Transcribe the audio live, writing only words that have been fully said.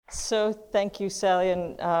So thank you, Sally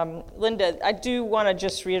and Linda. I do want to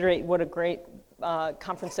just reiterate what a great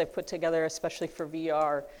conference they've put together, especially for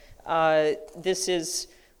VR. This is,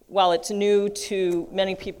 while it's new to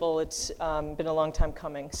many people, it's been a long time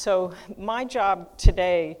coming. So my job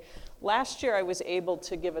today, last year I was able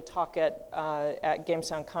to give a talk at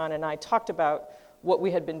GameSoundCon, and I talked about what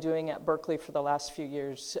we had been doing at Berkeley for the last few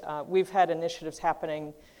years. We've had initiatives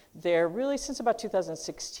happening there really since about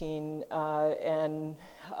 2016,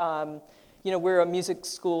 we're a music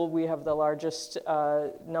school. We have the largest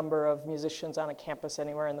number of musicians on a campus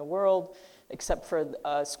anywhere in the world, except for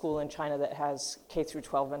a school in China that has K through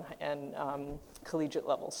 12 and collegiate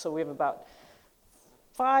levels. So we have about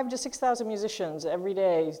 5,000 to 6,000 musicians every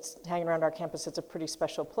day hanging around our campus. It's a pretty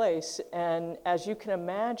special place. And as you can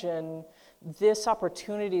imagine, this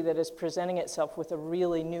opportunity that is presenting itself with a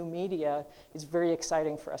really new media is very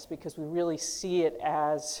exciting for us because we really see it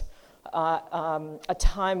as a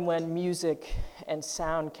time when music and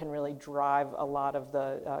sound can really drive a lot of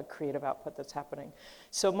the creative output that's happening.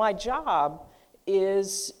 So my job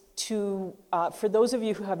is to, for those of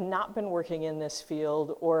you who have not been working in this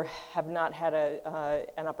field or have not had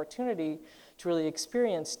an opportunity to really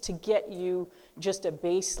experience, to get you just a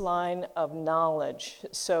baseline of knowledge.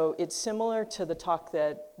 So it's similar to the talk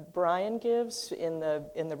that Brian gives in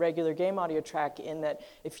the regular game audio track, in that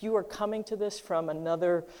if you are coming to this from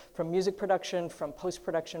music production, from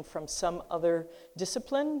post-production, from some other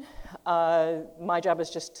discipline, my job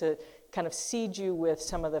is just to kind of seed you with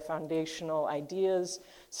some of the foundational ideas,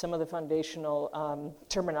 some of the foundational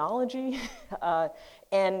terminology,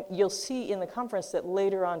 and you'll see in the conference that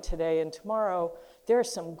later on today and tomorrow, there are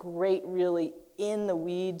some great, really in the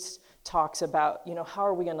weeds talks about, how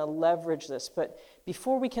are we going to leverage this? But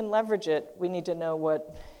before we can leverage it, we need to know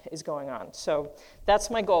what is going on. So that's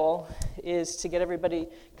my goal, is to get everybody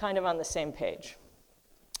kind of on the same page.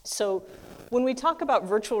 So when we talk about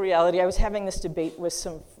virtual reality, I was having this debate with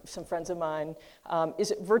some friends of mine. Is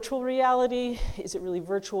it virtual reality? Is it really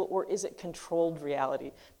virtual? Or is it controlled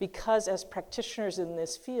reality? Because as practitioners in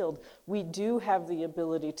this field, we do have the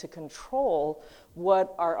ability to control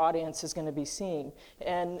what our audience is going to be seeing.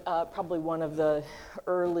 And probably one of the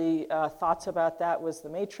early thoughts about that was The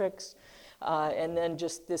Matrix. And then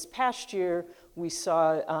just this past year, we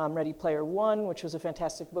saw Ready Player One, which was a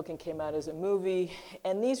fantastic book and came out as a movie.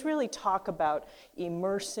 And these really talk about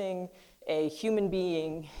immersing a human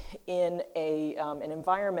being in an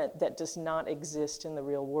environment that does not exist in the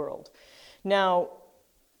real world. Now,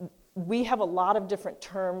 we have a lot of different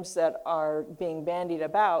terms that are being bandied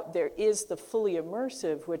about. There is the fully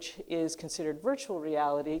immersive, which is considered virtual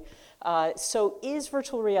reality. So is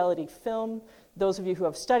virtual reality film? Those of you who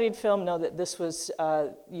have studied film know that this was,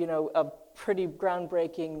 a pretty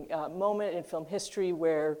groundbreaking moment in film history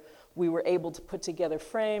where we were able to put together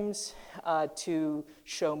frames to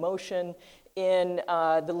show motion. In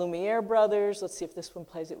the Lumiere brothers, let's see if this one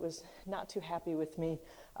plays. It was not too happy with me.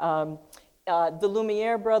 The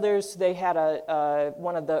Lumiere brothers, they had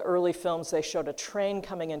one of the early films, they showed a train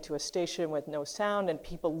coming into a station with no sound, and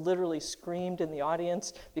people literally screamed in the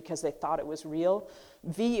audience because they thought it was real.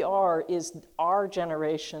 VR is our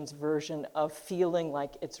generation's version of feeling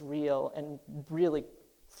like it's real and really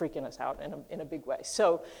freaking us out in a big way.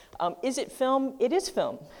 So is it film? It is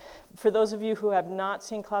film. For those of you who have not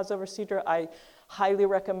seen Clouds Over Cedar, I highly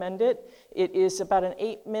recommend it. It is about an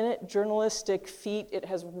 8-minute journalistic feat. It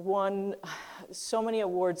has won so many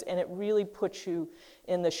awards, and it really puts you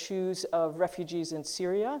in the shoes of refugees in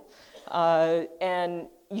Syria. And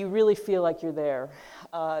you really feel like you're there.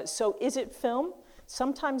 So is it film?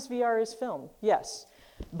 Sometimes VR is film, yes.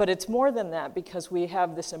 But it's more than that because we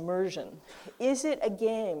have this immersion. Is it a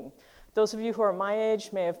game? Those of you who are my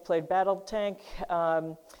age may have played BattleTank.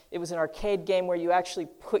 It was an arcade game where you actually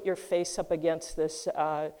put your face up against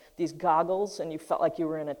these goggles and you felt like you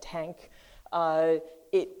were in a tank.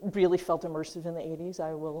 It really felt immersive in the 80s,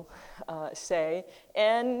 I will say.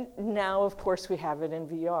 And now, of course, we have it in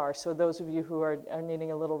VR. So those of you who are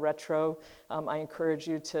needing a little retro, I encourage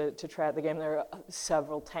you to try out the game. There are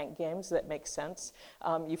several tank games that make sense.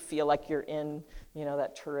 You feel like you're in,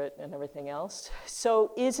 that turret and everything else.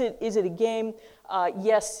 So is it a game?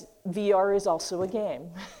 Yes, VR is also a game.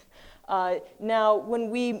 Now, when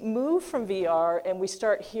we move from VR and we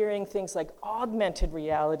start hearing things like augmented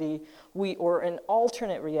reality or an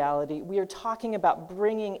alternate reality, we are talking about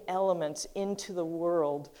bringing elements into the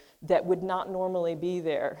world that would not normally be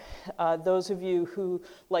there. Those of you who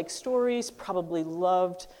like stories probably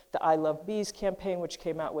loved the I Love Bees campaign, which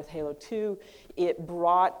came out with Halo 2. It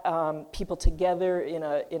brought people together in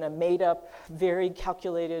a made-up, very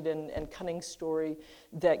calculated and cunning story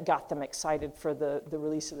that got them excited for the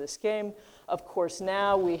release of this game. Of course,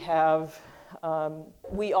 now we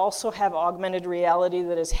also have augmented reality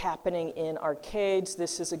that is happening in arcades.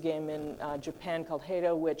 This is a game in Japan called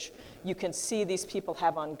Hado, which you can see these people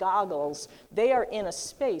have on goggles. They are in a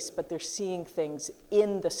space, but they're seeing things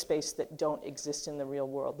in the space that don't exist in the real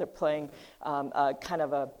world. They're playing kind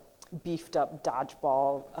of a beefed up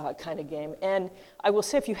dodgeball kind of game. And I will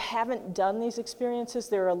say, if you haven't done these experiences,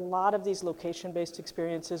 there are a lot of these location-based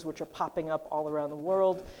experiences which are popping up all around the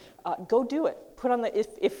world. Go do it. Put on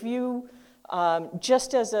if you,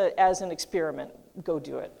 just as an experiment, go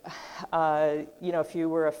do it. If you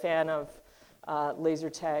were a fan of laser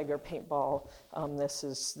tag or paintball, this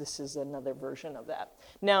is another version of that.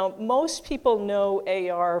 Now, most people know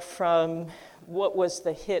AR from what was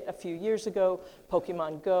the hit a few years ago,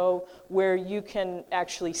 Pokemon Go, where you can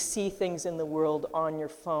actually see things in the world on your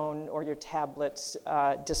phone or your tablet's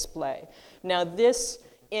display. Now, this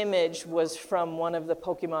image was from one of the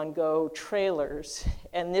Pokemon Go trailers,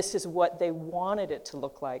 and this is what they wanted it to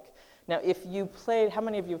look like. Now, how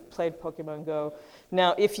many of you have played Pokemon Go?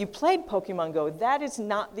 Now, if you played Pokemon Go, that is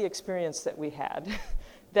not the experience that we had.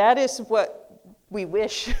 That is what we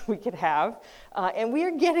wish we could have, and we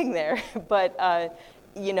are getting there. But,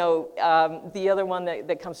 the other one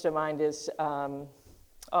that comes to mind is,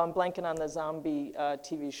 I'm blanking on the zombie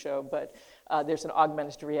TV show, but there's an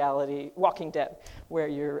augmented reality, Walking Dead, where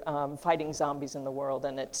you're fighting zombies in the world,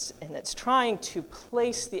 and it's trying to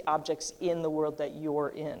place the objects in the world that you're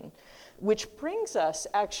in. Which brings us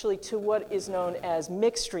actually to what is known as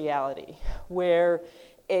mixed reality, where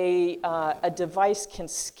a device can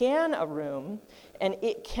scan a room and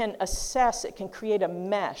it can create a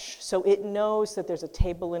mesh, so it knows that there's a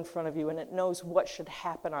table in front of you and it knows what should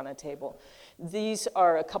happen on a table. These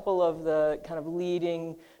are a couple of the kind of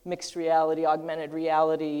leading mixed reality, augmented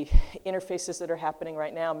reality interfaces that are happening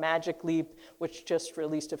right now. Magic Leap, which just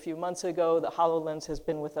released a few months ago. The HoloLens has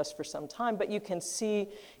been with us for some time, but you can see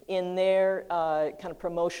in their kind of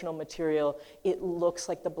promotional material, it looks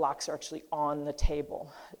like the blocks are actually on the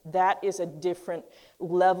table. That is a different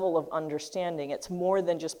level of understanding. It's more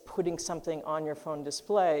than just putting something on your phone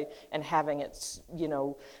display and having it,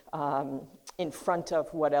 in front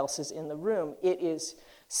of what else is in the room. It is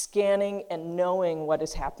scanning and knowing what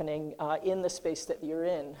is happening in the space that you're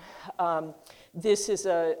in. This is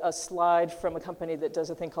a slide from a company that does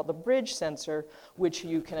a thing called the Bridge sensor, which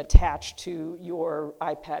you can attach to your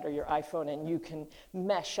iPad or your iPhone, and you can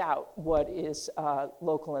mesh out what is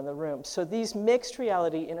local in the room. So these mixed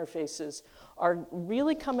reality interfaces are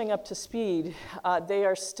really coming up to speed. They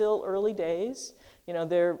are still early days.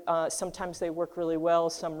 Sometimes they work really well.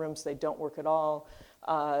 Some rooms they don't work at all.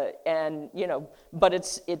 But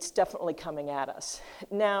it's definitely coming at us.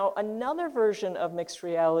 Now, another version of mixed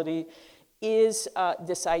reality is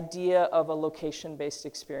this idea of a location-based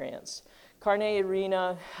experience. Carnegie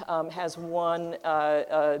Arena has won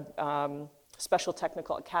a Special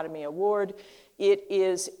Technical Academy Award. It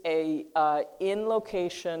is a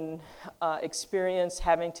in-location experience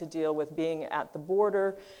having to deal with being at the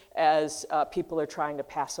border as people are trying to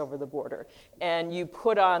pass over the border. And you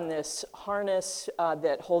put on this harness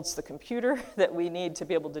that holds the computer that we need to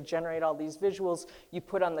be able to generate all these visuals. You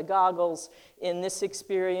put on the goggles. In this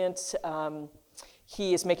experience,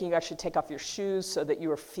 he is making you actually take off your shoes so that you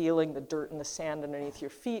are feeling the dirt and the sand underneath your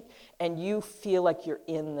feet, and you feel like you're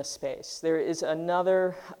in the space. There is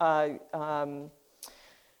another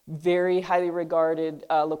very highly regarded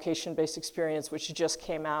location-based experience which just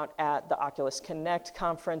came out at the Oculus Connect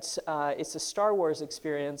conference. It's a Star Wars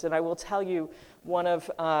experience, and I will tell you,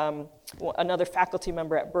 another faculty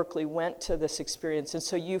member at Berkeley went to this experience, and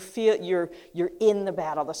so you feel you're in the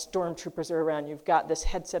battle. The stormtroopers are around. You've got this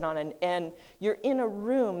headset on, and you're in a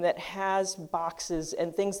room that has boxes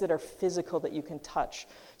and things that are physical that you can touch.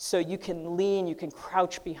 So you can lean, you can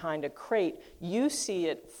crouch behind a crate. You see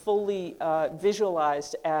it fully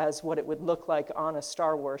visualized as what it would look like on a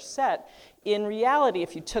Star Wars set. In reality,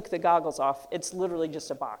 if you took the goggles off, it's literally just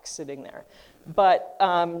a box sitting there. But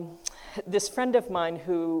this friend of mine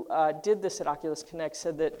who did this at Oculus Connect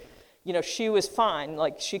said that, she was fine.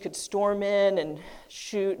 Like, she could storm in and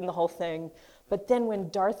shoot and the whole thing. But then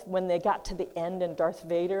when they got to the end and Darth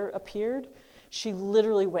Vader appeared, she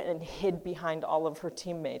literally went and hid behind all of her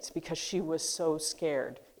teammates because she was so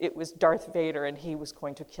scared. it was Darth Vader and he was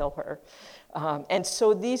going to kill her. And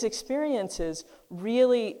so these experiences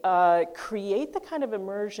really create the kind of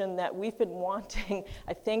immersion that we've been wanting,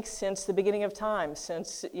 I think, since the beginning of time,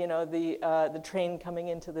 since the train coming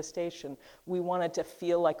into the station. We wanted to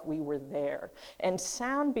feel like we were there. And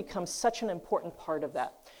sound becomes such an important part of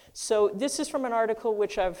that. So this is from an article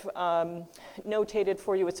which I've notated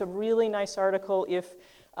for you. It's a really nice article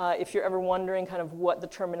if you're ever wondering kind of what the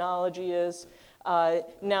terminology is.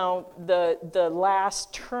 Now, the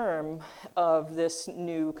last term of this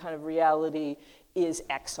new kind of reality is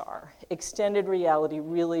XR. Extended reality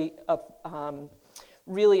really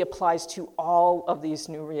applies to all of these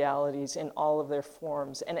new realities in all of their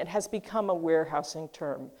forms, and it has become a warehousing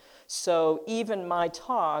term. So even my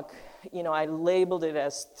talk, I labeled it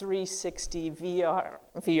as 360 VR,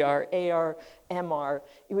 AR, MR.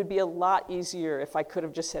 It would be a lot easier if I could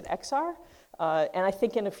have just said XR. And I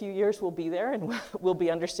think in a few years we'll be there and we'll be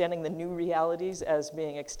understanding the new realities as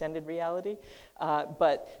being extended reality.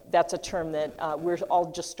 But that's a term that we're all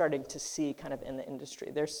just starting to see kind of in the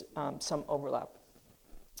industry. There's some overlap.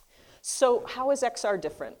 So how is XR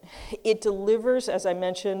different? It delivers, as I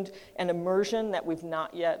mentioned, an immersion that we've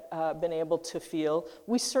not yet been able to feel.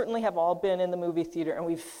 We certainly have all been in the movie theater and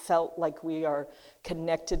we've felt like we are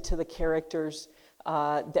connected to the characters,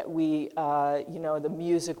 that we, the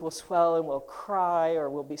music will swell and we'll cry or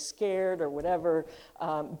we'll be scared or whatever.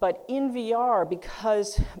 But in VR,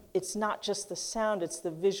 because it's not just the sound, it's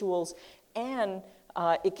the visuals and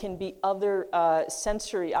it can be other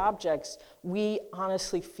sensory objects, we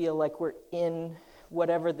honestly feel like we're in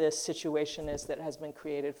whatever this situation is that has been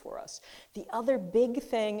created for us. The other big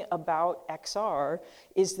thing about XR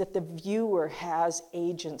is that the viewer has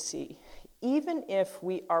agency. Even if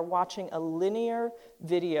we are watching a linear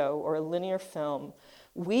video or a linear film,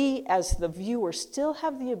 we as the viewer still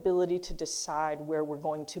have the ability to decide where we're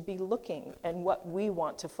going to be looking and what we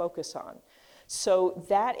want to focus on. So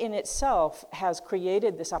that in itself has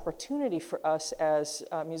created this opportunity for us as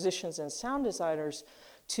musicians and sound designers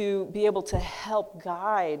to be able to help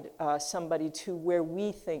guide somebody to where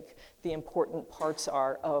we think the important parts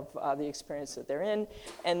are of the experience that they're in.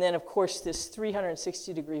 And then, of course, this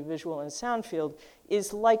 360-degree visual and sound field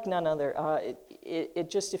is like none other. It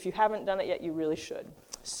just, if you haven't done it yet, you really should.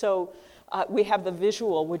 So we have the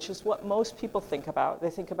visual, which is what most people think about. They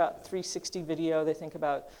think about 360 video, they think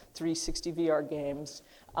about 360 VR games.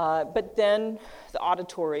 But then the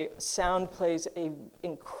auditory sound plays an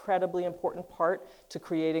incredibly important part to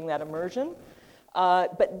creating that immersion.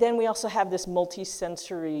 But then we also have this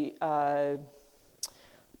multi-sensory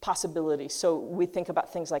possibility. So we think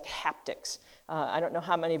about things like haptics. I don't know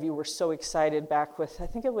how many of you were so excited back with, I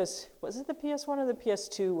think it was it the PS1 or the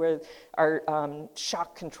PS2 where our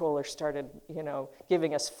shock controller started,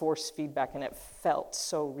 giving us force feedback, and it felt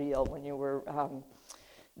so real when you were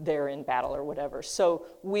there in battle or whatever. So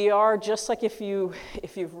we are, just like if you've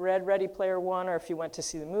read Ready Player One or if you went to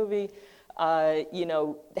see the movie,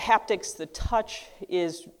 the haptics, the touch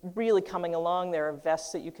is really coming along. There are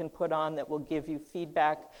vests that you can put on that will give you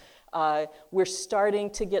feedback. We're starting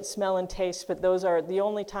to get smell and taste, but those are the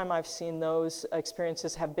only time I've seen those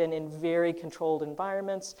experiences have been in very controlled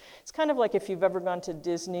environments. It's kind of like if you've ever gone to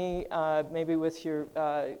Disney, maybe with your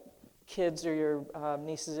kids or your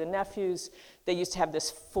nieces and nephews. They used to have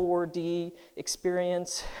this 4D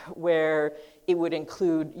experience where it would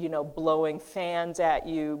include, blowing fans at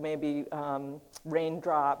you, maybe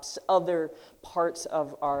raindrops, other parts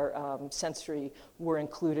of our sensory were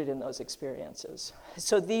included in those experiences.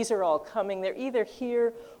 So these are all coming. They're either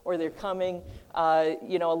here or they're coming, a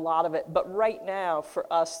lot of it. But right now,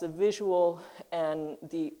 for us, the visual and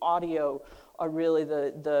the audio are really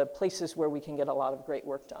the places where we can get a lot of great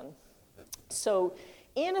work done. So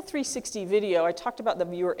in a 360 video, I talked about the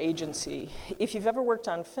viewer agency. If you've ever worked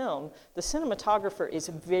on film, the cinematographer is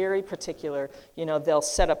very particular. They'll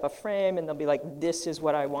set up a frame and they'll be like, this is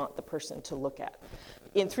what I want the person to look at.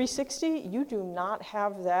 In 360, you do not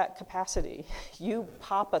have that capacity. You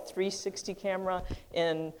pop a 360 camera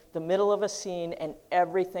in the middle of a scene and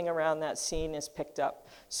everything around that scene is picked up.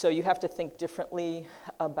 So you have to think differently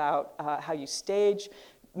about how you stage.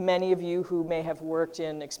 Many of you who may have worked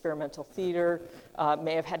in experimental theater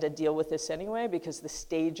may have had to deal with this anyway, because the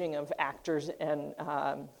staging of actors and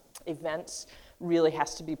events really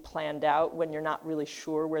has to be planned out when you're not really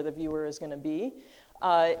sure where the viewer is going to be.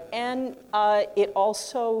 And it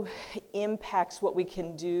also impacts what we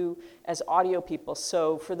can do as audio people.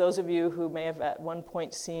 So for those of you who may have at one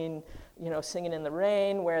point seen, Singing in the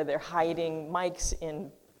Rain, where they're hiding mics in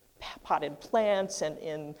potted plants and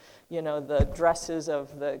in, the dresses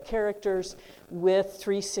of the characters. With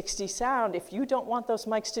 360 sound, if you don't want those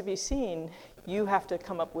mics to be seen, you have to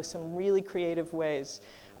come up with some really creative ways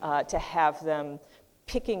to have them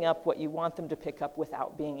picking up what you want them to pick up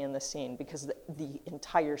without being in the scene, because the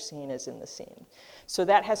entire scene is in the scene. So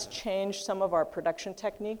that has changed some of our production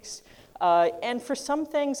techniques. And for some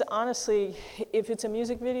things, honestly, if it's a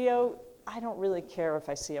music video, I don't really care if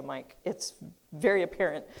I see a mic. It's very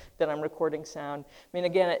apparent that I'm recording sound. I mean,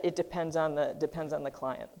 again, it depends on the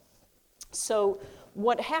client. So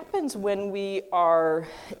what happens when we are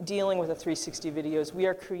dealing with a 360 video is we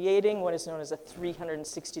are creating what is known as a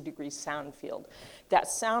 360-degree sound field. That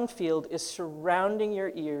sound field is surrounding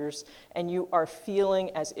your ears, and you are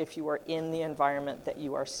feeling as if you are in the environment that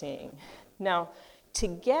you are seeing. Now, to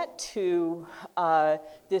get to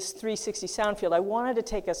this 360 sound field, I wanted to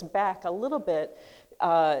take us back a little bit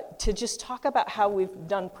to just talk about how we've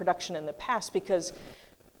done production in the past, because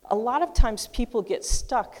a lot of times people get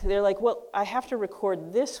stuck. They're like, well, I have to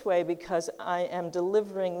record this way because I am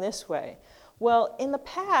delivering this way. Well, in the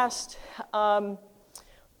past,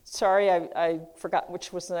 sorry, I forgot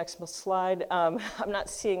which was the next slide. I'm not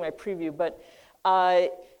seeing my preview, but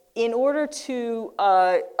in order to,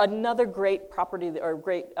 another great property or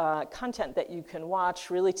great content that you can watch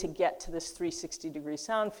really to get to this 360-degree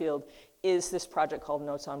sound field is this project called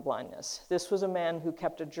Notes on Blindness. This was a man who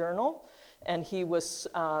kept a journal, and he was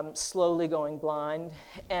slowly going blind.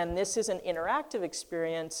 And this is an interactive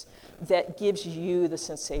experience that gives you the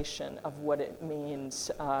sensation of what it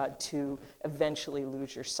means to eventually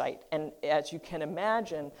lose your sight. And as you can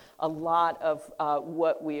imagine, a lot of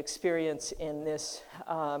what we experience in this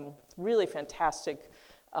really fantastic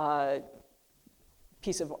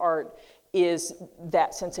piece of art is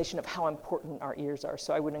that sensation of how important our ears are.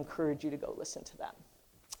 So I would encourage you to go listen to that.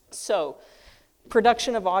 So,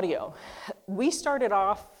 production of audio. We started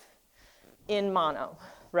off in mono,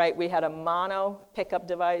 right? We had a mono pickup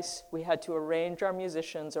device. We had to arrange our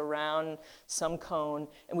musicians around some cone,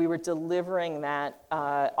 and we were delivering that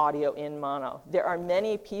audio in mono. There are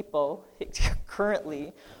many people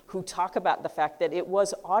currently who talk about the fact that it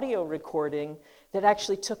was audio recording that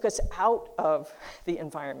actually took us out of the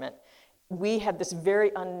environment. We had this very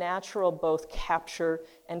unnatural both capture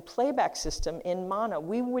and playback system in mono.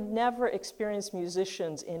 We would never experience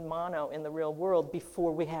musicians in mono in the real world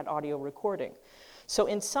before we had audio recording. So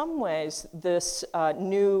in some ways, this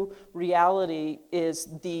new reality is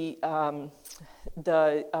the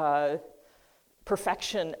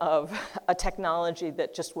perfection of a technology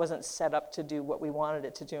that just wasn't set up to do what we wanted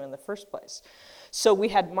it to do in the first place. So we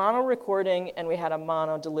had mono recording and we had a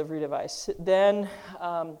mono delivery device. Then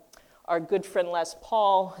our good friend Les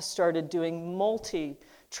Paul started doing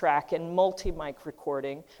multi-track and multi-mic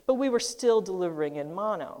recording, but we were still delivering in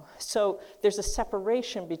mono. So there's a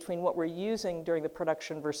separation between what we're using during the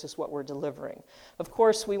production versus what we're delivering. Of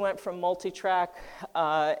course, we went from multi-track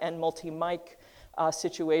and multi-mic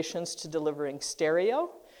situations to delivering stereo.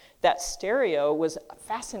 That stereo was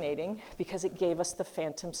fascinating because it gave us the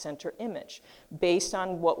phantom center image. Based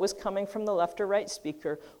on what was coming from the left or right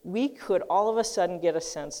speaker, we could all of a sudden get a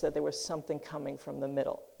sense that there was something coming from the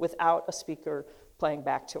middle without a speaker playing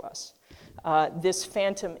back to us. This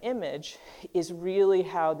phantom image is really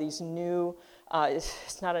how these new,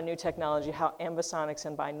 it's not a new technology, how ambisonics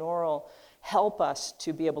and binaural help us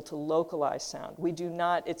to be able to localize sound. We do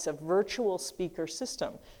not, it's a virtual speaker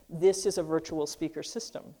system. This is a virtual speaker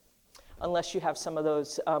system, unless you have some of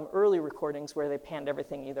those early recordings where they panned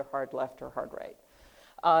everything either hard left or hard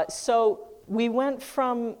right. So we went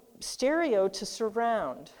from stereo to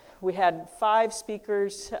surround. We had 5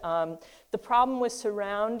 speakers. The problem with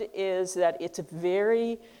surround is that it's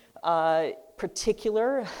very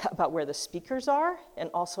particular about where the speakers are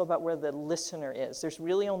and also about where the listener is. There's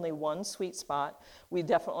really only one sweet spot. We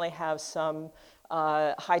definitely have some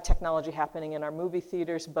high technology happening in our movie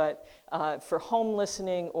theaters, but for home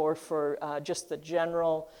listening or for just the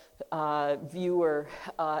general viewer,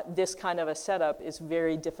 this kind of a setup is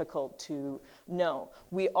very difficult to know.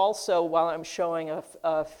 We also, while I'm showing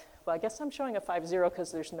well, I guess I'm showing a 5.0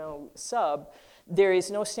 because there's no sub, there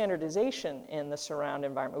is no standardization in the surround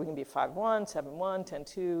environment. We can be 5.1, 7.1,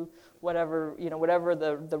 10.2, whatever, whatever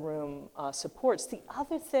the room supports. The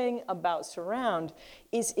other thing about surround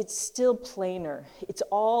is it's still planar. It's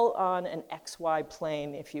all on an XY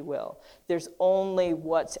plane, if you will. There's only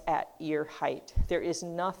what's at ear height. There is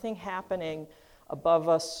nothing happening above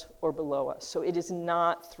us or below us. So it is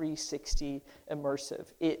not 360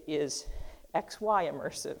 immersive. It is XY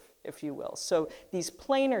immersive, if you will. So these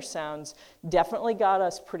planar sounds definitely got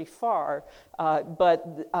us pretty far,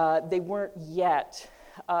 but they weren't yet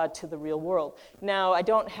to the real world. Now, I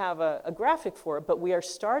don't have a graphic for it, but we are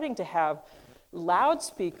starting to have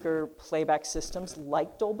loudspeaker playback systems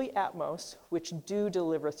like Dolby Atmos, which do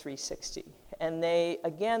deliver 360. And they,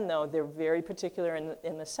 again, though, they're very particular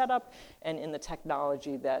in the setup and in the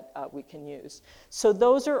technology that we can use. So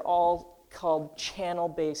those are all called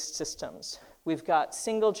channel-based systems. We've got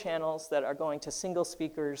single channels that are going to single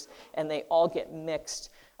speakers, and they all get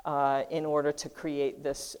mixed in order to create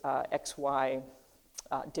this XY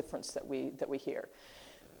difference that we hear.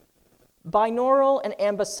 Binaural and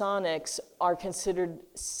ambisonics are considered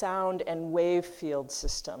sound and wave field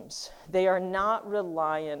systems. They are not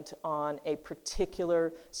reliant on a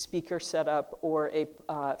particular speaker setup or a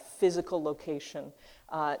physical location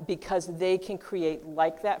because they can create,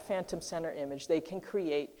 like that phantom center image, they can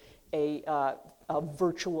create a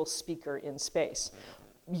virtual speaker in space.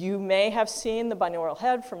 You may have seen the binaural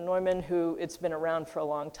head from Neumann, who it's been around for a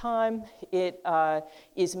long time. It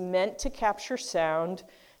is meant to capture sound.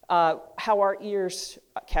 How our ears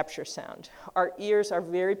capture sound. Our ears are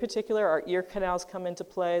very particular. Our ear canals come into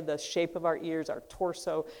play, the shape of our ears, our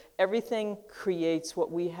torso. Everything creates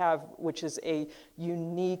what we have, which is a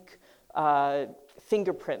unique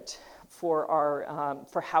fingerprint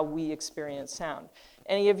for how we experience sound.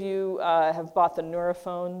 Any of you have bought the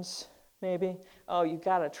Neurophones, maybe? Oh, you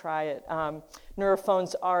gotta try it.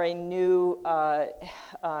 Neurophones are a new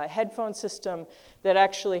headphone system that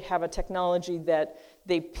actually have a technology that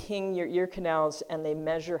they ping your ear canals and they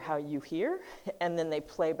measure how you hear, and then they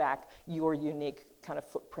play back your unique kind of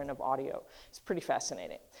footprint of audio. It's pretty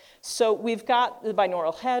fascinating. So we've got the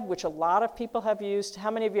binaural head, which a lot of people have used. How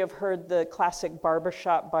many of you have heard the classic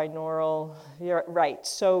barbershop binaural? Yeah, right.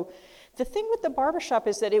 So the thing with the barbershop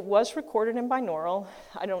is that it was recorded in binaural.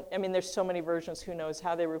 I mean, there's so many versions, who knows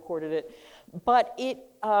how they recorded it. But it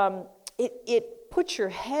puts your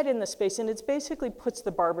head in the space, and it basically puts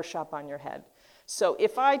the barbershop on your head. So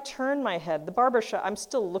if I turn my head, the barbershop, I'm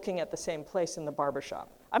still looking at the same place in the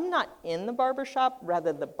barbershop. I'm not in the barbershop,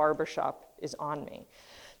 rather the barbershop is on me.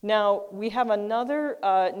 Now, we have another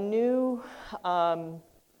newcomer,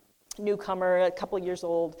 a couple years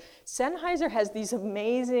old. Sennheiser has these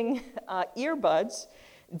amazing earbuds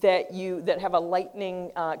that have a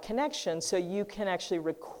lightning connection, so you can actually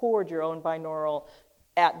record your own binaural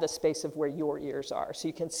at the space of where your ears are. So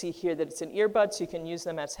you can see here that it's an earbud, so you can use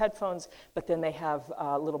them as headphones, but then they have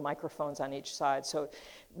little microphones on each side. So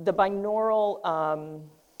the binaural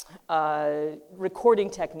recording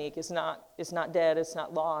technique is not dead, it's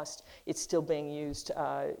not lost, it's still being used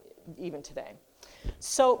even today.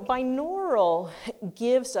 So binaural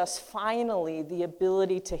gives us finally the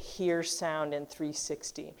ability to hear sound in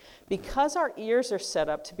 360. Because our ears are set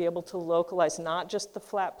up to be able to localize not just the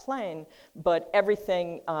flat plane, but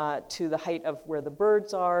everything to the height of where the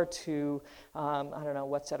birds are, to, I don't know,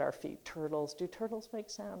 what's at our feet? Turtles. Do turtles make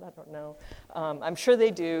sound? I don't know. I'm sure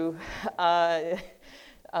they do. I'll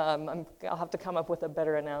have to come up with a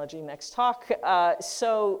better analogy next talk.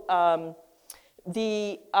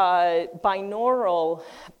 The binaural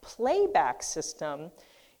playback system,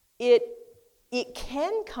 it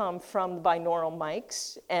can come from the binaural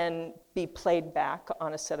mics and be played back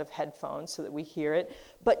on a set of headphones so that we hear it.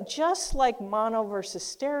 But just like mono versus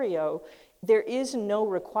stereo, there is no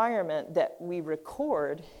requirement that we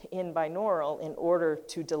record in binaural in order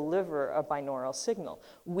to deliver a binaural signal.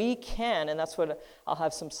 We can, and that's what I'll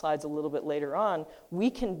have some slides a little bit later on, we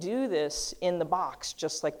can do this in the box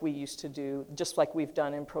just like we used to do, just like we've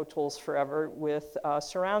done in Pro Tools forever with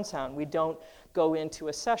surround sound. We don't go into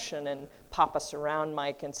a session and pop a surround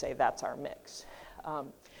mic and say that's our mix.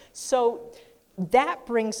 So that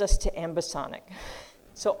brings us to ambisonic.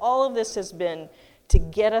 So all of this has been to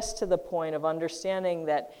get us to the point of understanding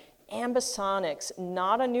that ambisonics,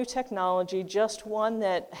 not a new technology, just one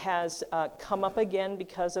that has come up again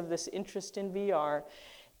because of this interest in VR.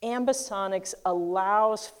 Ambisonics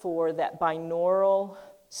allows for that binaural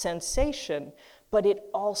sensation, but it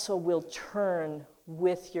also will turn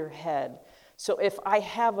with your head. So if I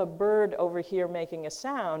have a bird over here making a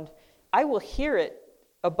sound, I will hear it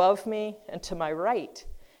above me and to my right.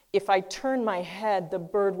 If I turn my head, the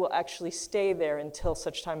bird will actually stay there until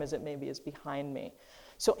such time as it maybe is behind me.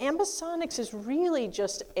 So ambisonics is really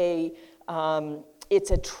just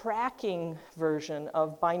it's a tracking version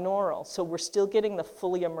of binaural. So we're still getting the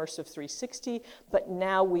fully immersive 360, but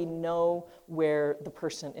now we know where the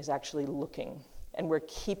person is actually looking, and we're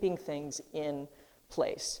keeping things in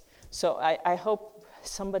place. So I hope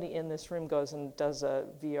somebody in this room goes and does a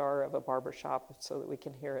VR of a barbershop so that we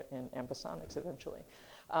can hear it in ambisonics eventually.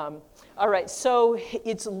 All right, so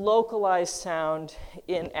it's localized sound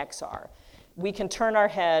in XR. we can turn our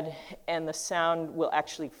head and the sound will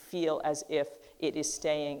actually feel as if it is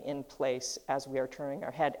staying in place as we are turning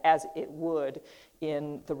our head, as it would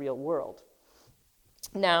in the real world.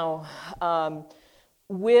 Now,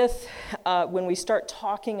 when we start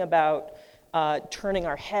talking about turning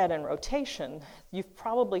our head and rotation, you've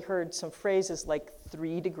probably heard some phrases like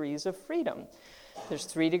 3 degrees of freedom. There's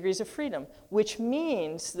 3 degrees of freedom, which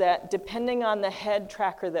means that depending on the head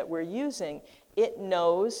tracker that we're using, it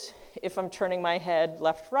knows if I'm turning my head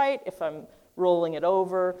left, right, if I'm rolling it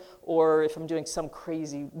over, or if I'm doing some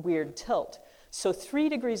crazy weird tilt. So 3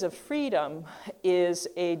 degrees of freedom is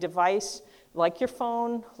a device like your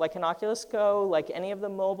phone, like an Oculus Go, like any of the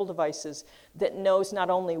mobile devices that knows not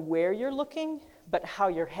only where you're looking, but how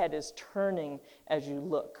your head is turning as you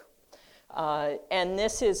look. And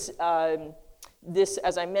this is,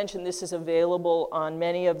 as I mentioned, this is available on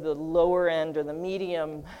many of the lower end or the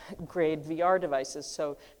medium grade VR devices.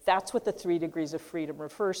 So that's what the 3 degrees of freedom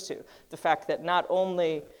refers to. The fact that not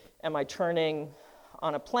only am I turning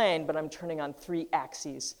on a plane, but I'm turning on 3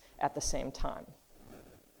 axes at the same time.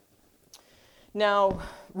 Now,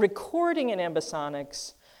 recording in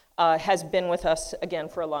ambisonics has been with us, again,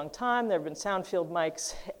 for a long time. There have been sound field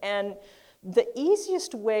mics. And the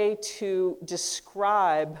easiest way to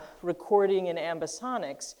describe recording in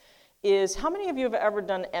ambisonics is, how many of you have ever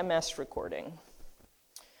done MS recording?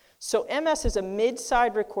 So MS is a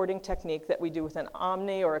mid-side recording technique that we do with an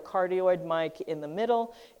omni or a cardioid mic in the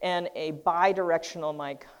middle and a bidirectional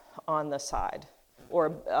mic on the side,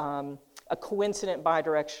 or a coincident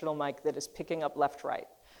bidirectional mic that is picking up left-right.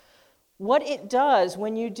 What it does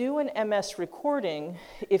when you do an MS recording,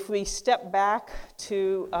 if we step back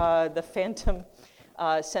to the phantom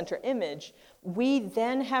center image, we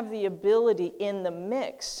then have the ability in the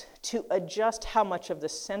mix to adjust how much of the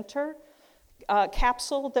center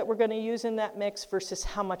capsule that we're going to use in that mix versus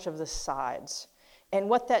how much of the sides. And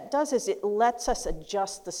what that does is it lets us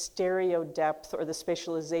adjust the stereo depth or the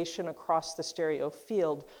spatialization across the stereo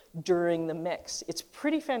field during the mix. It's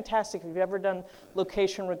pretty fantastic. If you've ever done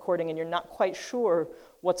location recording and you're not quite sure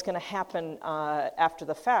what's going to happen after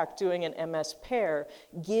the fact, doing an MS pair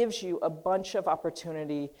gives you a bunch of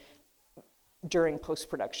opportunity during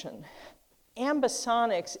post-production.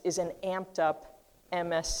 Ambisonics is an amped up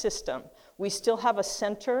MS system. We still have a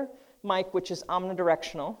center mic, which is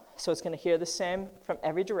omnidirectional, so it's going to hear the same from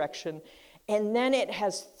every direction. And then it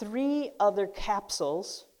has 3 other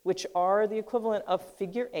capsules, which are the equivalent of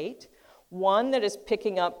figure 8. One that is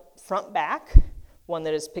picking up front back, one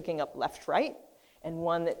that is picking up left right, and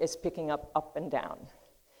one that is picking up and down.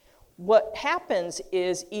 What happens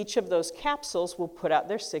is each of those capsules will put out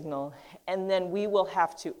their signal, and then we will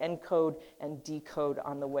have to encode and decode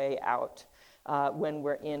on the way out when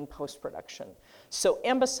we're in post-production. So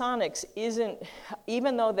ambisonics isn't,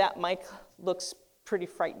 even though that mic looks pretty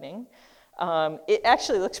frightening, it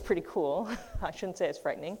actually looks pretty cool. I shouldn't say it's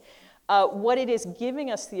frightening. What it is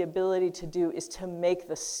giving us the ability to do is to make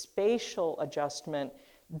the spatial adjustment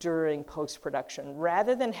during post-production,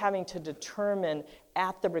 rather than having to determine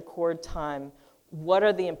at the record time what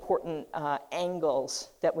are the important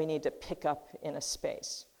angles that we need to pick up in a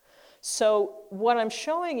space. So what I'm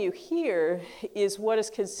showing you here is what is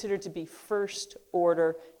considered to be first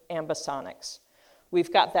order ambisonics.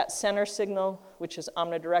 We've got that center signal, which is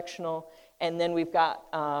omnidirectional, and then we've got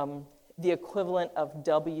the equivalent of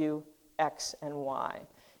W, X, and Y.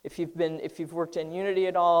 If you've worked in Unity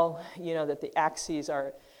at all, you know that the axes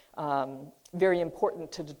are very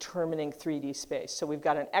important to determining 3D space. So we've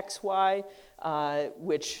got an XY,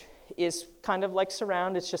 which is kind of like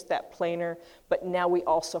surround, it's just that planar, but now we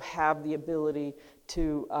also have the ability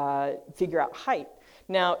to figure out height.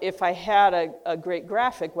 Now, if I had a great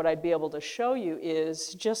graphic, what I'd be able to show you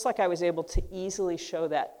is, just like I was able to easily show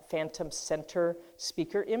that phantom center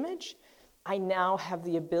speaker image, I now have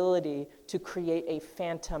the ability to create a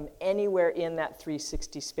phantom anywhere in that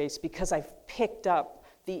 360 space because I've picked up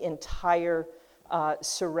the entire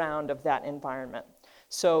surround of that environment.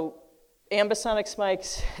 So ambisonics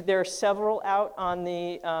mics, there are several out on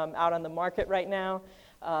the market right now.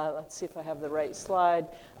 Let's see if I have the right slide.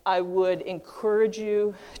 I would encourage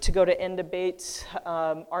you to go to NDebate's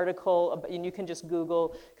article, and you can just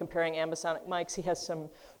Google comparing ambisonic mics. He has some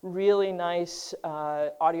really nice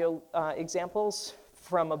audio examples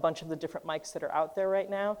from a bunch of the different mics that are out there right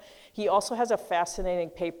now. He also has a fascinating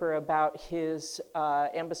paper about his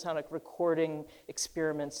ambisonic recording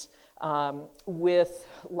experiments with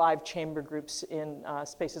live chamber groups in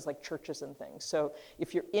spaces like churches and things. So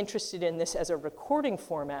if you're interested in this as a recording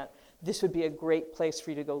format, this would be a great place for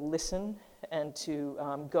you to go listen and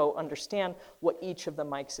to go understand what each of the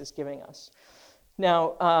mics is giving us.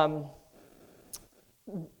 Now,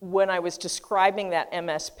 when I was describing that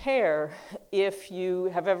MS pair, if you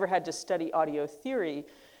have ever had to study audio theory,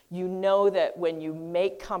 you know that when you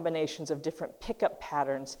make combinations of different pickup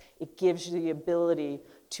patterns, it gives you the ability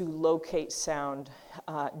to locate sound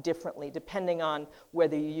differently, depending on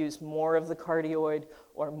whether you use more of the cardioid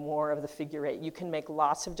or more of the figure eight. You can make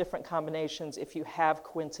lots of different combinations if you have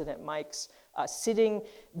coincident mics sitting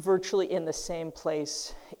virtually in the same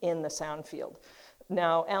place in the sound field.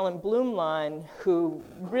 Now, Alan Blumlein, who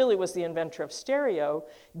really was the inventor of stereo,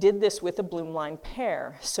 did this with a Blumlein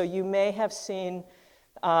pair. So you may have seen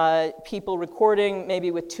people recording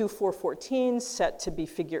maybe with two 414s set to be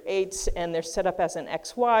figure eights, and they're set up as an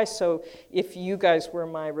XY. So if you guys were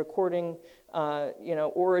my recording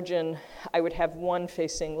origin, I would have one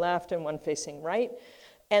facing left and one facing right.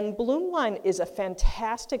 And Blumlein is a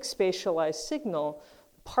fantastic spatialized signal.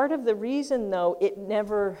 Part of the reason, though,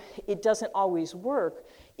 it doesn't always work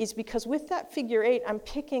is because with that figure eight, I'm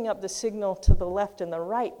picking up the signal to the left and the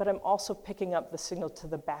right, but I'm also picking up the signal to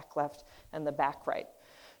the back left and the back right.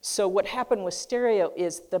 So what happened with stereo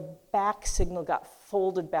is the back signal got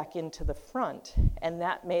folded back into the front, and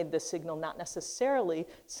that made the signal not necessarily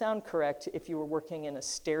sound correct if you were working in a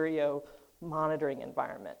stereo monitoring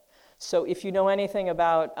environment. So if you know anything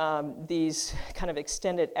about these kind of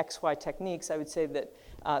extended XY techniques, I would say that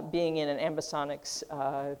being in an ambisonics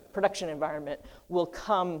production environment will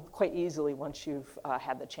come quite easily once you've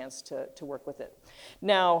had the chance to work with it.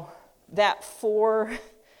 Now, that 4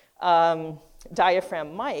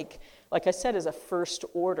 diaphragm mic, like I said, is a first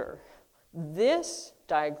order. This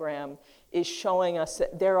diagram is showing us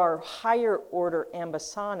that there are higher order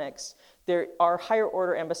ambisonics. There are higher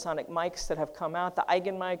order ambisonic mics that have come out. The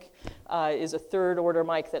Eigenmic is a third order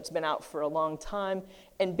mic that's been out for a long time.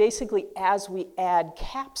 And basically, as we add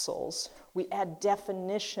capsules, we add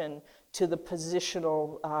definition to the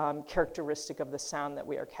positional characteristic of the sound that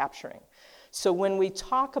we are capturing. So when we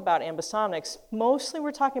talk about ambisonics, mostly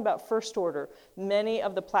we're talking about first order. Many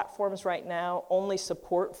of the platforms right now only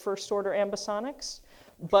support first order ambisonics,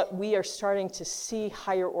 but we are starting to see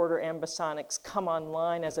higher order ambisonics come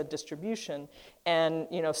online as a distribution. And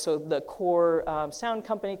so the Core Sound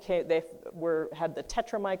Company had the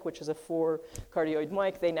Tetra mic, which is a 4 cardioid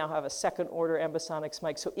mic. They now have a second order ambisonics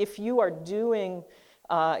mic. So if you are doing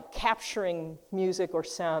capturing music or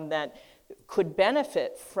sound that could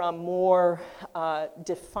benefit from more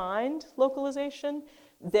defined localization,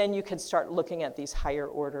 then you can start looking at these higher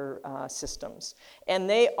order systems. And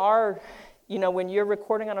they are, when you're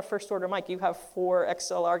recording on a first order mic, you have 4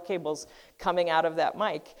 XLR cables coming out of that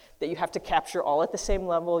mic that you have to capture all at the same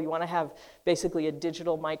level. You want to have basically a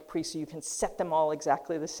digital mic pre so you can set them all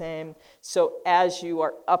exactly the same. So as you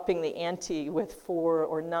are upping the ante with 4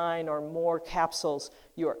 or 9 or more capsules,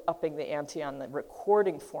 you are upping the ante on the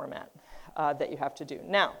recording format that you have to do.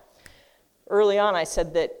 Now, early on I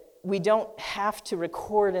said that we don't have to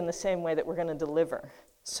record in the same way that we're going to deliver.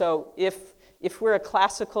 So if we're a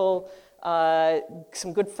classical,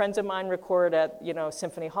 some good friends of mine record at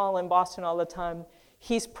Symphony Hall in Boston all the time,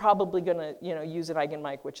 he's probably going to use an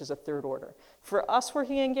Eigenmic, which is a third order. For us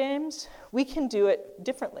working in games, we can do it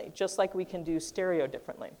differently, just like we can do stereo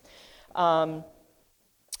differently.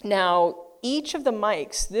 Now, each of the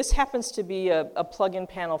mics, this happens to be a plug-in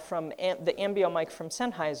panel from the Ambio mic from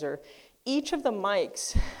Sennheiser. Each of the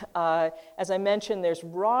mics, as I mentioned, there's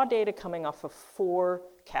raw data coming off of 4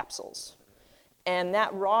 capsules. And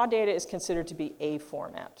that raw data is considered to be A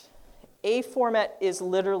format. A format is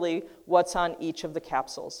literally what's on each of the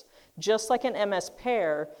capsules. Just like an MS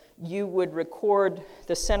pair, you would record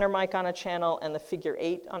the center mic on a channel and the figure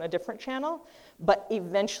 8 on a different channel, but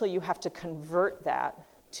eventually you have to convert that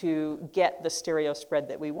to get the stereo spread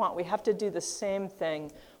that we want. We have to do the same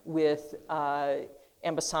thing with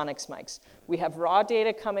ambisonics mics. We have raw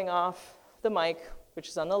data coming off the mic, which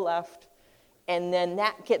is on the left, and then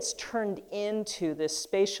that gets turned into this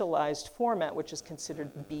spatialized format, which is considered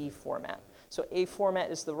B format. So A format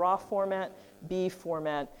is the raw format, B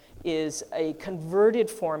format is a converted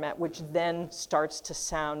format, which then starts to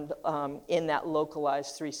sound in that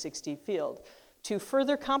localized 360 field. To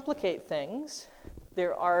further complicate things,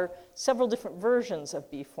 there are several different versions of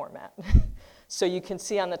B format. So you can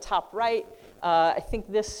see on the top right, I think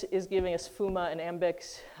this is giving us FUMA and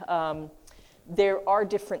Ambix. There are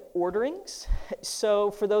different orderings. So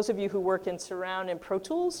for those of you who work in Surround and Pro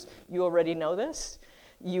Tools, you already know this.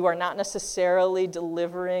 You are not necessarily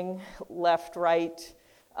delivering left, right.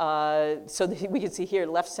 So we can see here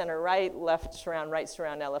left, center, right, left, surround,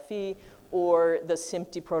 LFE. or the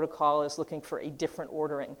SMPTE protocol is looking for a different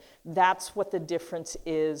ordering. That's what the difference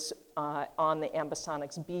is on the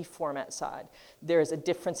Ambisonics B format side. There's a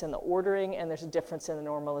difference in the ordering, and there's a difference in the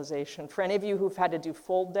normalization. For any of you who've had to do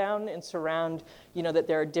fold down and surround, you know that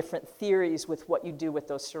there are different theories with what you do with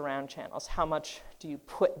those surround channels. How much do you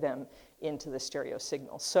put them into the stereo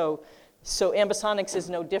signal? So Ambisonics is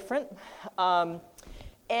no different.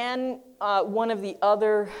 And one of the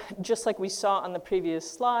other, just like we saw on the previous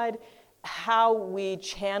slide, how we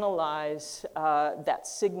channelize that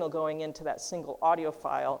signal going into that single audio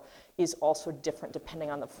file is also different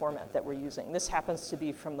depending on the format that we're using. This happens to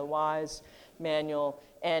be from the WISE manual,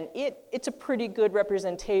 and it's a pretty good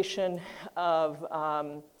representation of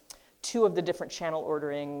 2 of the different channel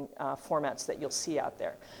ordering formats that you'll see out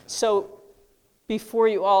there. So before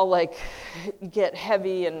you all like get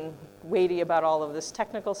heavy and weighty about all of this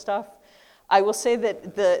technical stuff, I will say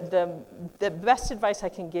that the best advice I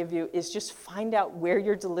can give you is just find out where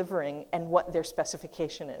you're delivering and what their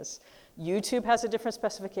specification is. YouTube has a different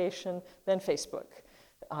specification than Facebook.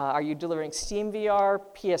 Are you delivering SteamVR,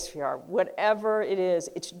 PSVR, whatever it is,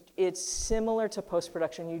 it's similar to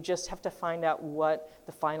post-production. You just have to find out what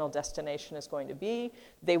the final destination is going to be.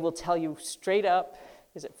 They will tell you straight up,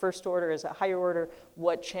 is it first order, is it higher order,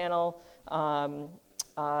 what channel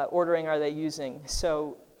ordering are they using?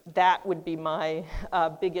 So that would be my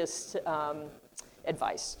biggest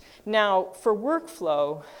advice. Now, for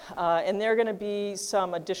workflow, and there are going to be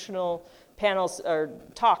some additional panels or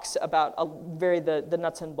talks about the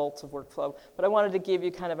nuts and bolts of workflow, but I wanted to give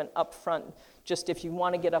you kind of an upfront, just if you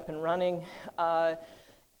want to get up and running. For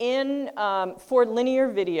linear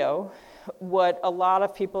video, what a lot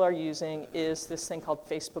of people are using is this thing called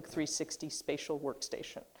Facebook 360 Spatial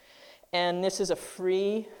Workstation. And this is a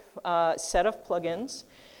free set of plugins.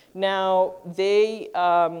 Now, they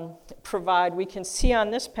provide, we can see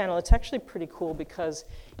on this panel, it's actually pretty cool because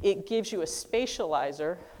it gives you a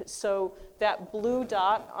spatializer. So that blue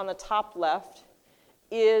dot on the top left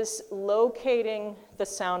is locating the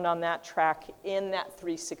sound on that track in that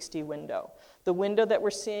 360 window. The window that we're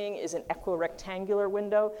seeing is an equirectangular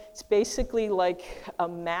window. It's basically like a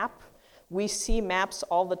map. We see maps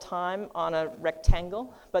all the time on a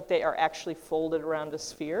rectangle, but they are actually folded around a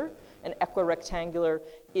sphere. An equirectangular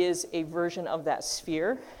is a version of that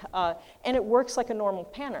sphere, and it works like a normal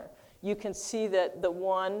panner. You can see that the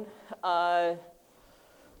one,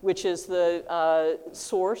 which is the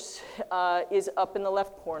source, is up in the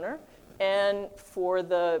left corner. And for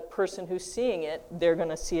the person who's seeing it, they're going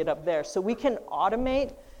to see it up there. So we can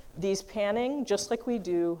automate these panning just like we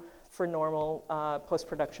do for normal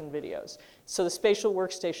post-production videos. So the spatial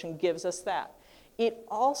workstation gives us that. It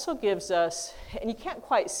also gives us, and you can't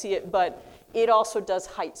quite see it, but it also does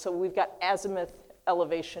height. So we've got azimuth,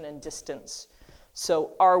 elevation, and distance.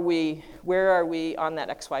 So where are we on that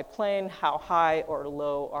XY plane? How high or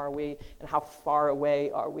low are we? And how far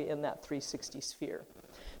away are we in that 360 sphere?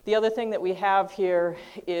 The other thing that we have here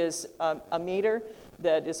is a meter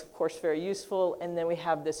that is, of course, very useful, and then we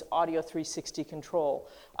have this Audio 360 control.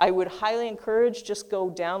 I would highly encourage just go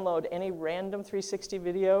download any random 360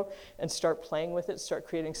 video and start playing with it, start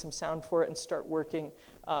creating some sound for it, and start working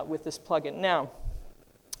with this plugin. Now,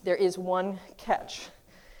 there is one catch,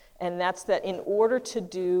 and that's that in order to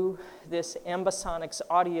do this Ambisonics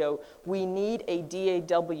audio, we need a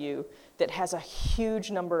DAW that has a huge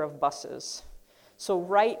number of buses. So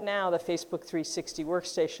right now, the Facebook 360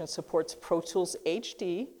 workstation supports Pro Tools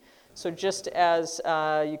HD. So just as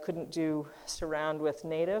you couldn't do surround with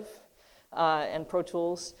Native and Pro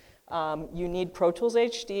Tools, you need Pro Tools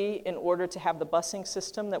HD in order to have the busing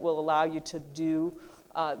system that will allow you to do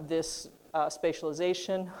this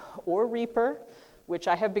spatialization, or Reaper, which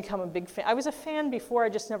I have become a big fan. I was a fan before, I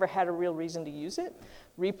just never had a real reason to use it.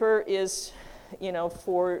 Reaper is,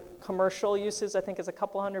 for commercial uses, I think it's a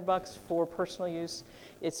couple $100. For personal use,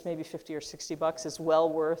 it's maybe $50 or $60. It's well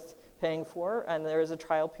worth paying for, and there is a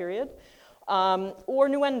trial period. Or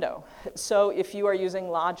Nuendo. So if you are using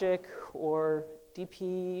Logic or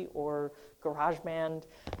DP or GarageBand,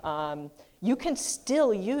 you can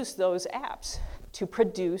still use those apps to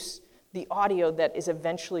produce the audio that is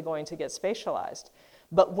eventually going to get spatialized.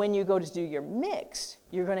 But when you go to do your mix,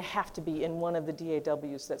 you're going to have to be in one of the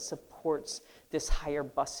DAWs that supports this higher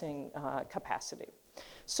busing capacity.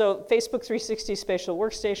 So Facebook 360 Spatial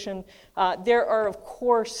Workstation, there are, of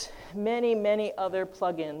course, many, many other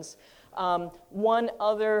plugins. One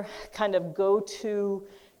other kind of go-to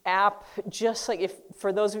app, just like if,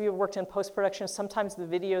 for those of you who worked in post-production, sometimes the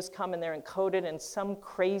videos come and they're encoded in some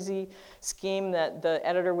crazy scheme that the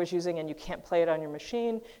editor was using and you can't play it on your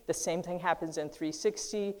machine. The same thing happens in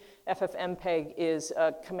 360. FFmpeg is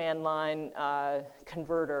a command line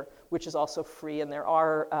converter, which is also free, and there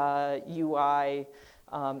are UI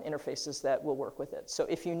interfaces that will work with it. So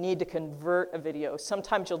if you need to convert a video,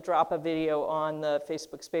 sometimes you'll drop a video on the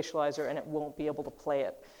Facebook Spatializer and it won't be able to play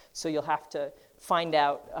it. So you'll have to find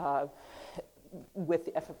out with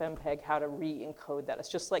the FFmpeg how to re-encode that. It's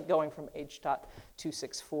just like going from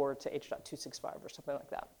H.264 to H.265 or something like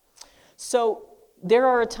that. So there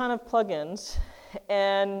are a ton of plugins,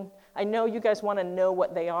 and I know you guys want to know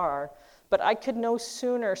what they are, but I could no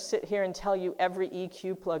sooner sit here and tell you every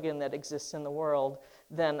EQ plugin that exists in the world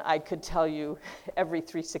than I could tell you every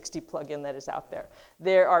 360 plugin that is out there.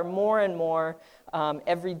 There are more and more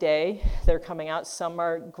every day. They're coming out. Some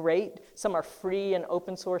are great. Some are free and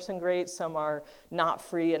open source and great. Some are not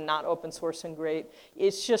free and not open source and great.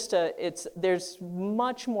 It's just there's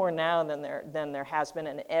much more now than there has been,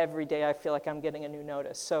 and every day I feel like I'm getting a new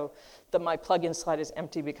notice. So my plugin slide is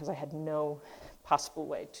empty because I had no possible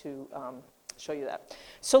way to show you that.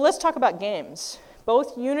 So let's talk about games.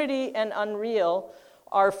 Both Unity and Unreal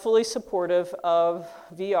are fully supportive of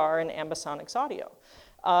VR and ambisonics audio.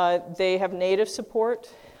 They have native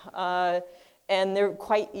support, and they're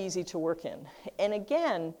quite easy to work in. And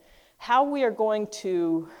again, how we are going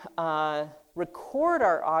to record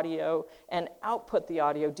our audio and output the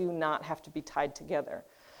audio do not have to be tied together.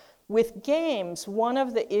 With games, one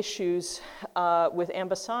of the issues with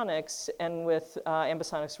ambisonics and with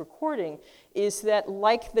ambisonics recording is that,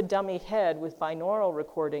 like the dummy head with binaural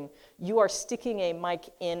recording, you are sticking a mic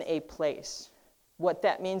in a place. What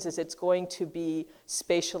that means is it's going to be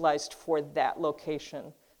spatialized for that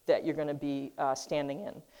location that you're going to be standing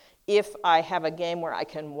in. If I have a game where I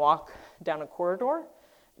can walk down a corridor,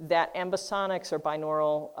 that ambisonics or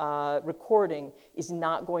binaural recording is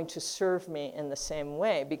not going to serve me in the same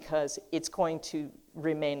way because it's going to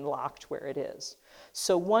remain locked where it is.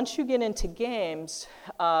 So once you get into games,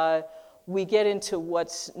 we get into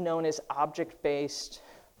what's known as object-based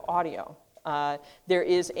audio. There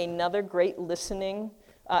is another great listening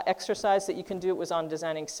exercise that you can do. It was on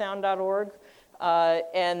designingsound.org,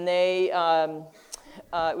 and it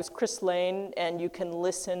was Chris Lane, and you can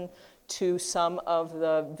listen to some of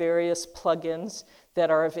the various plugins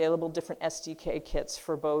that are available, different SDK kits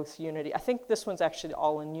for both Unity. I think this one's actually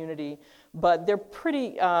all in Unity, but they're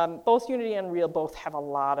pretty, both Unity and Unreal both have a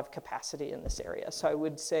lot of capacity in this area. So I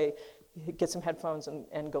would say get some headphones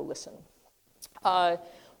and go listen.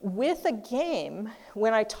 With a game,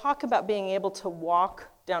 when I talk about being able to walk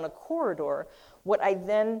down a corridor, what I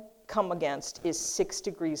then come against is 6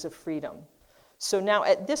 degrees of freedom. So now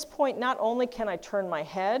at this point, not only can I turn my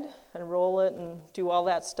head and roll it and do all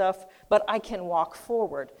that stuff, but I can walk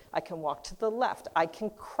forward. I can walk to the left. I can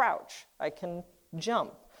crouch. I can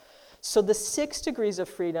jump. So the 6 degrees of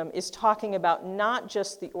freedom is talking about not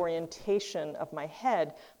just the orientation of my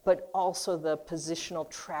head, but also the positional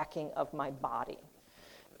tracking of my body.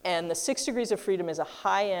 And the 6 degrees of freedom is a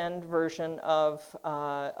high-end version of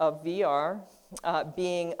VR,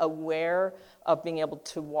 being aware of being able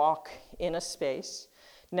to walk in a space.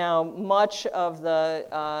 Now, much of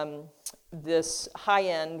this high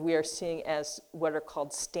end we are seeing as what are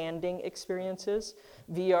called standing experiences.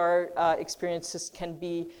 VR experiences can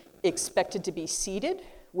be expected to be seated,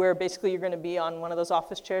 where basically you're going to be on one of those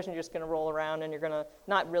office chairs and you're just going to roll around and you're going to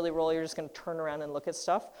not really roll, you're just going to turn around and look at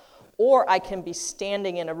stuff. Or I can be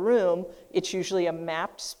standing in a room. It's usually a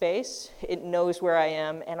mapped space. It knows where I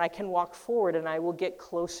am, and I can walk forward and I will get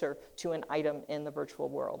closer to an item in the virtual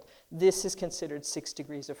world. This is considered 6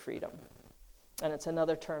 degrees of freedom. And it's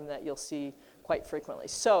another term that you'll see quite frequently.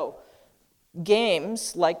 So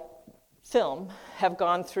games, like film, have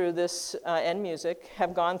gone through this, and music,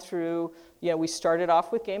 have gone through, we started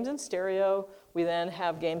off with games in stereo. We then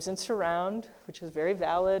have games in surround, which is very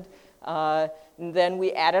valid. And then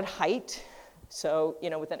we added height, so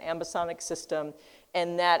with an ambisonic system,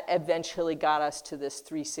 and that eventually got us to this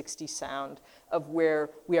 360 sound of where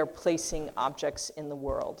we are placing objects in the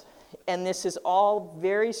world. And this is all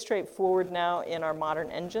very straightforward now in our modern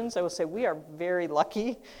engines. I will say we are very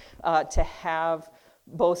lucky to have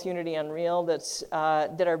both Unity and Unreal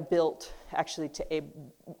that are built actually to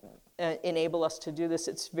enable us to do this.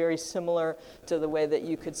 It's very similar to the way that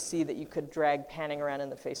you could see that you could drag panning around in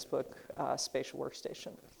the Facebook spatial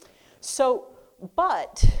workstation. So,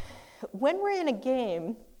 but when we're in a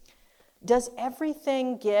game, does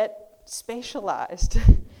everything get spatialized?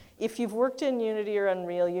 If you've worked in Unity or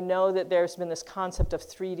Unreal, you know that there's been this concept of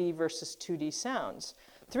 3D versus 2D sounds.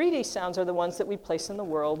 3D sounds are the ones that we place in the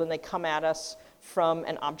world, and they come at us from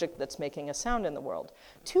an object that's making a sound in the world.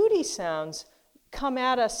 2D sounds come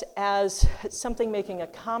at us as something making a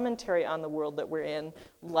commentary on the world that we're in,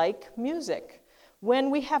 like music. When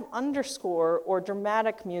we have underscore or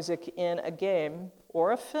dramatic music in a game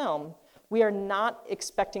or a film, we are not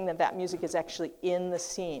expecting that that music is actually in the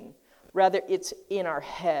scene. Rather, it's in our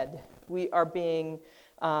head. We are being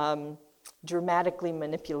dramatically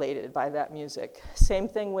manipulated by that music. Same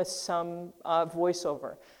thing with some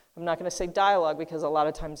voiceover. I'm not going to say dialogue because a lot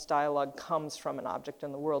of times dialogue comes from an object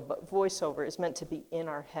in the world, but voiceover is meant to be in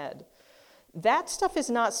our head. That stuff is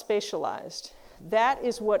not spatialized. That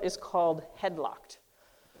is what is called headlocked.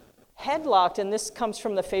 Headlocked, and this comes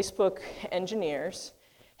from the Facebook engineers,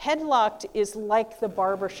 headlocked is like the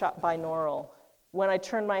barbershop binaural. When I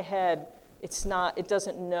turn my head, it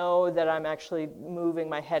doesn't know that I'm actually moving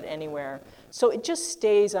my head anywhere. So it just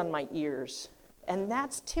stays on my ears. And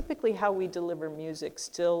that's typically how we deliver music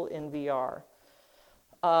still in VR.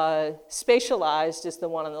 Spatialized is the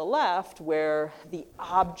one on the left where the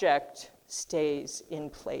object stays in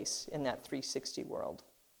place in that 360 world.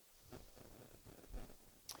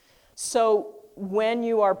 So when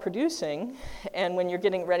you are producing and when you're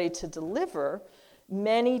getting ready to deliver,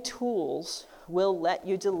 many tools will let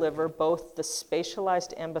you deliver both the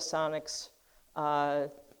spatialized ambisonics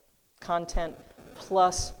content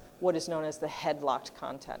plus what is known as the headlocked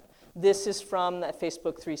content. This is from that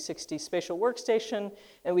Facebook 360 spatial workstation,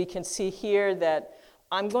 and we can see here that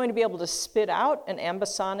I'm going to be able to spit out an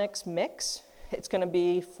ambisonics mix. It's going to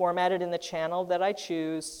be formatted in the channel that I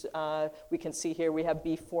choose. We can see here we have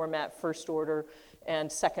B format, first order, and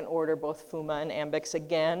second order, both FUMA and Ambix.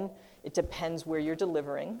 Again, it depends where you're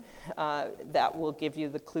delivering. That will give you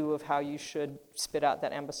the clue of how you should spit out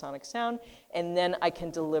that ambisonic sound. And then I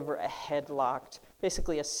can deliver a headlocked,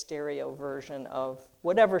 basically a stereo version of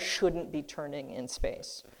whatever shouldn't be turning in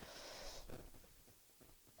space.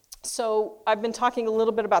 So I've been talking a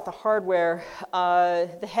little bit about the hardware.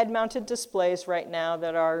 The head-mounted displays right now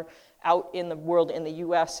that are out in the world, in the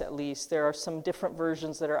US at least. There are some different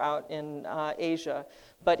versions that are out in Asia.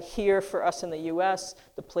 But here for us in the US,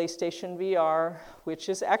 the PlayStation VR, which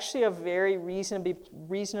is actually a very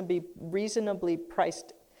reasonably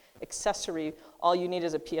priced accessory. All you need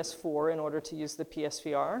is a PS4 in order to use the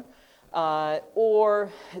PSVR,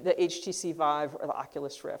 or the HTC Vive or the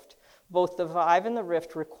Oculus Rift. Both the Vive and the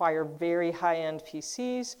Rift require very high-end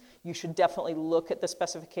PCs. You should definitely look at the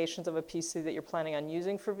specifications of a PC that you're planning on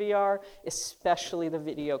using for VR, especially the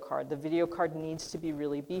video card. The video card needs to be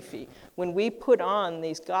really beefy. When we put on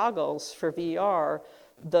these goggles for VR,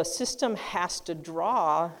 the system has to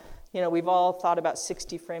draw, we've all thought about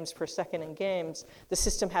 60 frames per second in games. The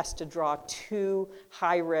system has to draw 2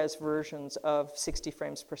 high-res versions of 60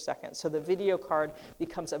 frames per second. So the video card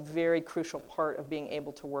becomes a very crucial part of being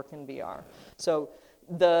able to work in VR. So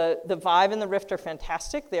the Vive and the Rift are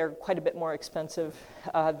fantastic. They're quite a bit more expensive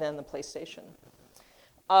than the PlayStation.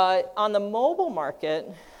 On the mobile market,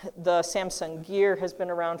 the Samsung Gear has been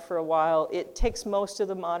around for a while. It takes most of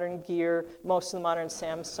the modern Gear, most of the modern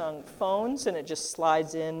Samsung phones, and it just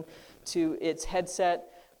slides in to its headset.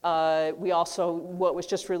 What was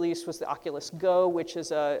just released was the Oculus Go, which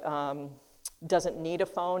is doesn't need a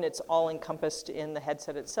phone. It's all encompassed in the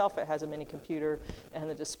headset itself. It has a mini computer and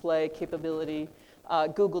the display capability.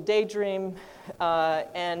 Google Daydream,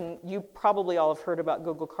 and you probably all have heard about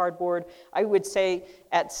Google Cardboard. I would say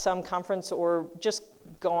at some conference or just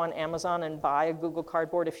go on Amazon and buy a Google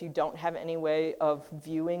Cardboard if you don't have any way of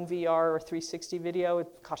viewing VR or 360 video. It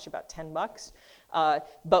costs you about $10.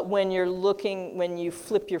 But when you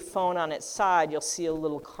flip your phone on its side, you'll see a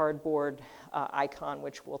little cardboard icon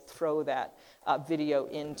which will throw that video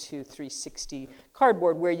into 360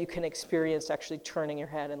 Cardboard, where you can experience actually turning your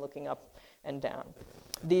head and looking up and down.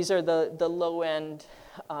 These are the low-end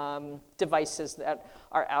devices that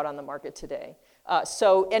are out on the market today.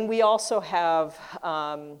 And we also have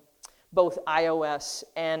both iOS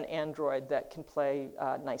and Android that can play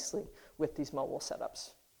nicely with these mobile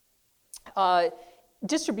setups.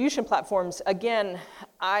 Distribution platforms, again,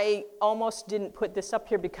 I almost didn't put this up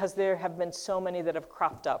here because there have been so many that have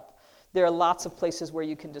cropped up. There are lots of places where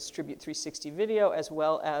you can distribute 360 video as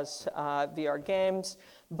well as VR games.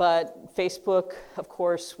 But Facebook, of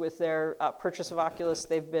course, with their purchase of Oculus,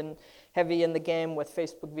 they've been heavy in the game with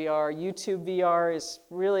Facebook VR. YouTube VR is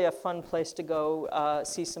really a fun place to go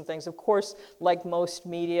see some things. Of course, like most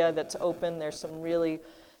media that's open, there's some really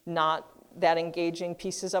not that engaging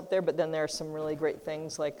pieces up there, but then there are some really great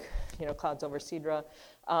things like Clouds over Sidra.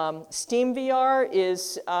 Steam VR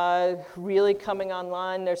is really coming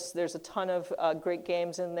online. There's a ton of great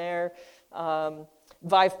games in there.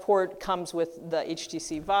 Viveport comes with the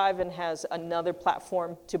HTC Vive and has another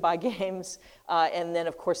platform to buy games. And then,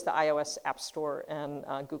 of course, the iOS App Store and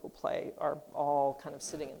Google Play are all kind of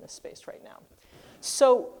sitting in this space right now.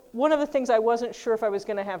 So one of the things I wasn't sure if I was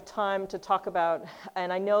going to have time to talk about,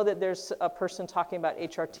 and I know that there's a person talking about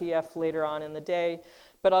HRTF later on in the day,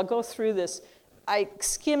 but I'll go through this. I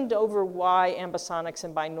skimmed over why ambisonics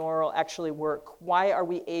and binaural actually work. Why are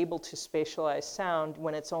we able to spatialize sound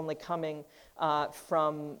when it's only coming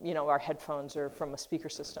from our headphones or from a speaker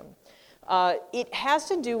system? It has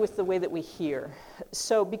to do with the way that we hear.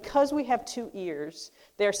 So because we have two ears,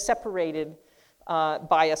 they're separated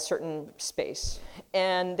by a certain space,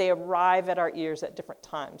 and they arrive at our ears at different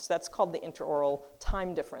times. That's called the interaural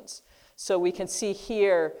time difference. So we can see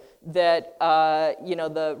here that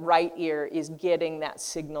the right ear is getting that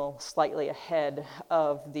signal slightly ahead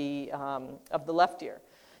of the left ear.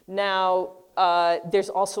 Now, there's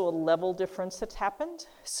also a level difference that's happened.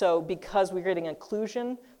 So because we're getting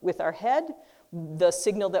occlusion with our head, the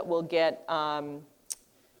signal that we'll get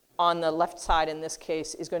on the left side in this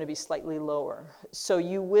case is going to be slightly lower. So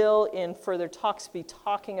you will, in further talks, be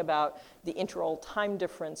talking about the interaural time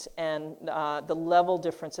difference and the level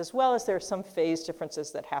difference, as well as there are some phase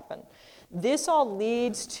differences that happen. This all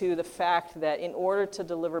leads to the fact that in order to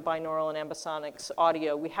deliver binaural and ambisonics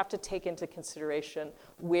audio, we have to take into consideration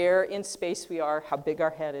where in space we are, how big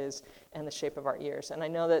our head is, and the shape of our ears. And I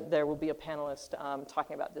know that there will be a panelist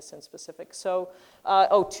talking about this in specific. So,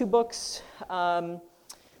 two books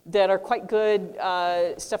that are quite good.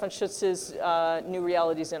 Stefan Schutz's New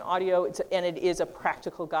Realities in Audio, and it is a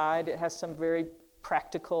practical guide. It has some very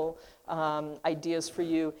practical ideas for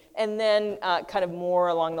you. And then kind of more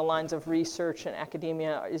along the lines of research and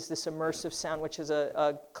academia is this Immersive Sound, which is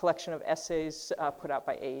a collection of essays put out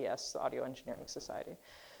by AES, the Audio Engineering Society.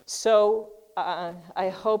 So I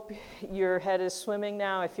hope your head is swimming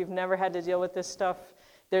now. If you've never had to deal with this stuff,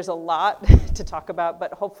 there's a lot to talk about,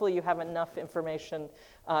 but hopefully you have enough information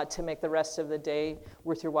to make the rest of the day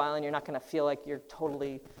worth your while, and you're not going to feel like you're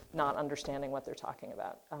totally not understanding what they're talking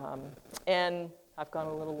about. And I've gone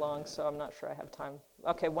a little long, so I'm not sure I have time.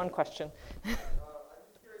 Okay, one question. I'm just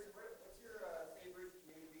curious, what's your favorite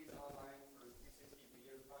communities online for 360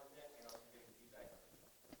 video content and also getting feedback?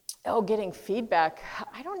 Oh, getting feedback.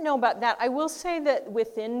 I don't know about that. I will say that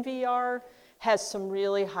within VR, has some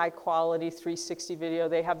really high quality 360 video.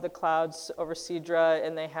 They have the Clouds over Sidra,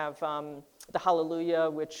 and they have the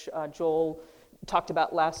Hallelujah, which Joel talked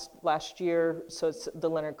about last year. So it's the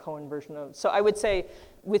Leonard Cohen version of. So I would say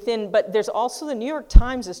but there's also the New York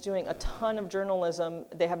Times is doing a ton of journalism.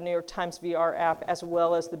 They have New York Times VR app as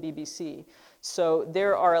well as the BBC. So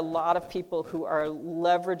there are a lot of people who are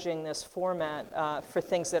leveraging this format for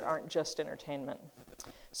things that aren't just entertainment.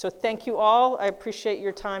 So thank you all. I appreciate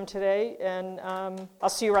your time today, and I'll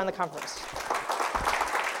see you around the conference.